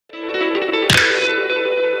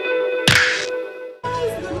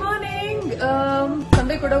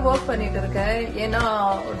கூட work பண்ணிட்டு இருக்கேன். ஏன்னா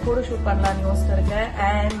ஒரு photo shoot பண்ணலாம்னு யோசிச்சிட்டு இருக்கேன்.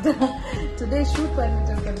 And today shoot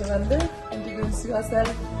பண்ணிட்டு இருக்கிறது வந்து introduce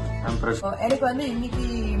yourself. I'm fresh. எனக்கு வந்து இன்னைக்கு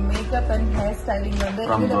makeup and hair styling வந்து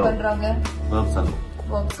என்ன பண்றாங்க?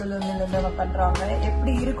 Work salon ல இருந்து பண்றாங்க.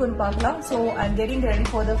 எப்படி இருக்குன்னு பார்க்கலாம். So I'm getting ready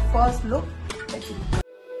for the first look. Let's see.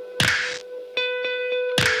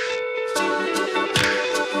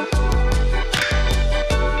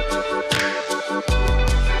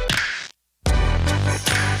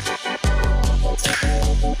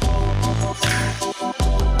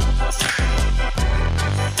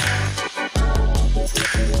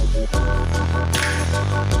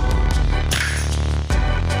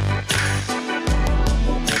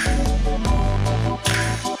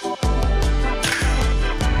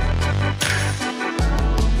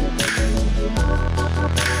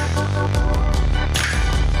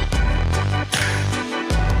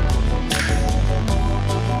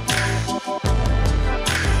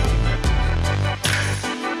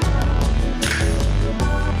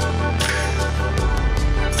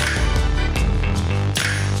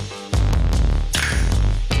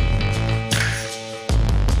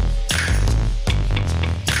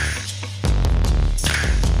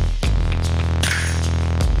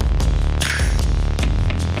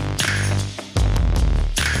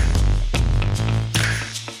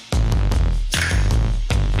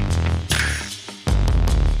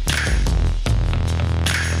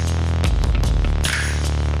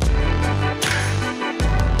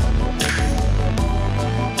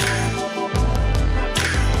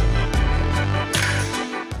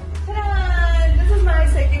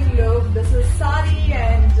 This is sari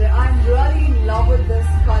and I'm really in love with this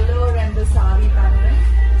color and the sari pattern.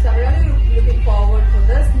 So I'm really looking forward for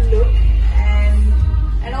this look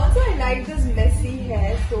and also I like this messy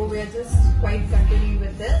hair, so we're just quite continuing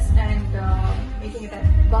with this and making it a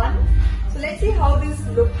bun. So let's see how this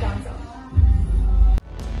look comes out.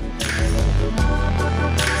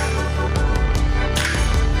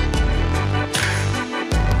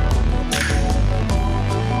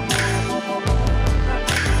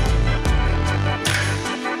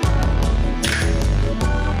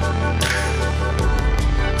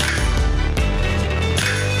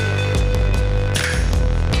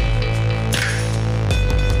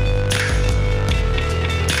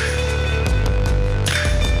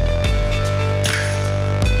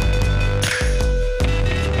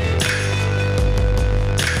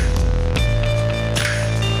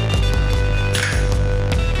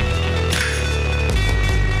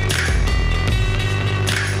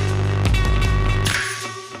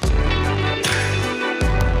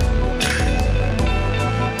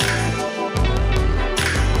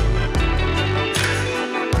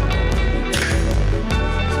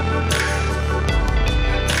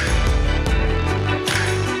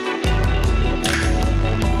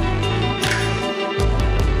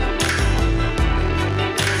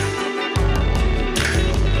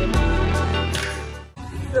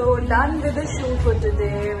 So done with the shoot for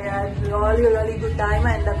today. We had really good time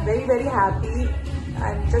and I'm very happy.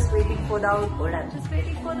 I'm just waiting for the output. I'm just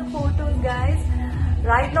waiting for the photos, guys.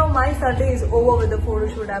 Right now my Sunday is over with the photo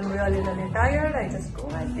shoot. I'm really tired. I just go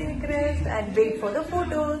and take rest and wait for the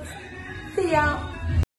photos. See ya.